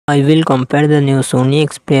I will compare the new Sony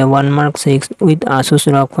Xperia 1 Mark 6 with Asus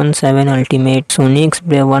ROG Phone 7 Ultimate. Sony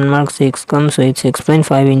Xperia 1 Mark 6 comes with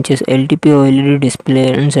 6.5 inches LTP OLED display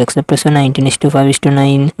and aspect ratio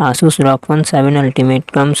 19:5:9. Asus ROG Phone 7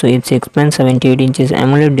 Ultimate comes with 6.78 inches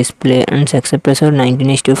AMOLED display and aspect ratio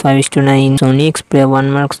 19:5:9. Sony Xperia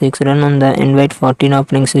 1 Mark 6 run on the Android 14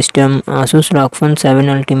 operating system. Asus ROG Phone 7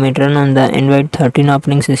 Ultimate run on the Android 13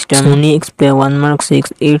 operating system. Sony Xperia 1 Mark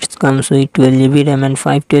 6 it comes with 12GB RAM and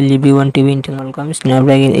 512GB 1TB internal. Comes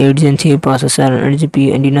Snapdragon 8 Gen 3 processor, 8GB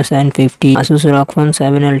Adreno 750. Asus ROG Phone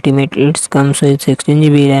 7 Ultimate it comes with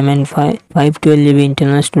 16GB RAM and 512GB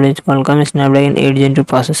internal storage. Qualcomm Snapdragon 8 Gen 2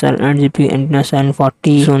 processor, 8GB Adreno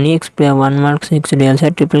 740. Sony Xperia 1 Mark 6 real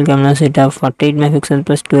set triple camera setup, 48 MP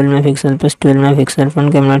plus 12 MP plus 12 MP front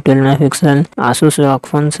camera 12 MP. Asus ROG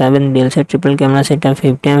Phone 7 real set triple camera setup,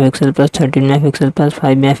 50 MP plus 13 MP plus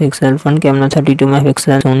 5 MP front camera 32 MP.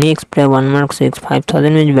 Sony Xperia 1 Mark 6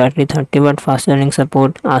 5000 mAh battery, 30W fast charging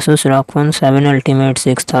support. Asus ROG Phone 7 Ultimate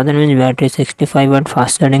 6000 mAh battery, 65W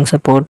fast charging support.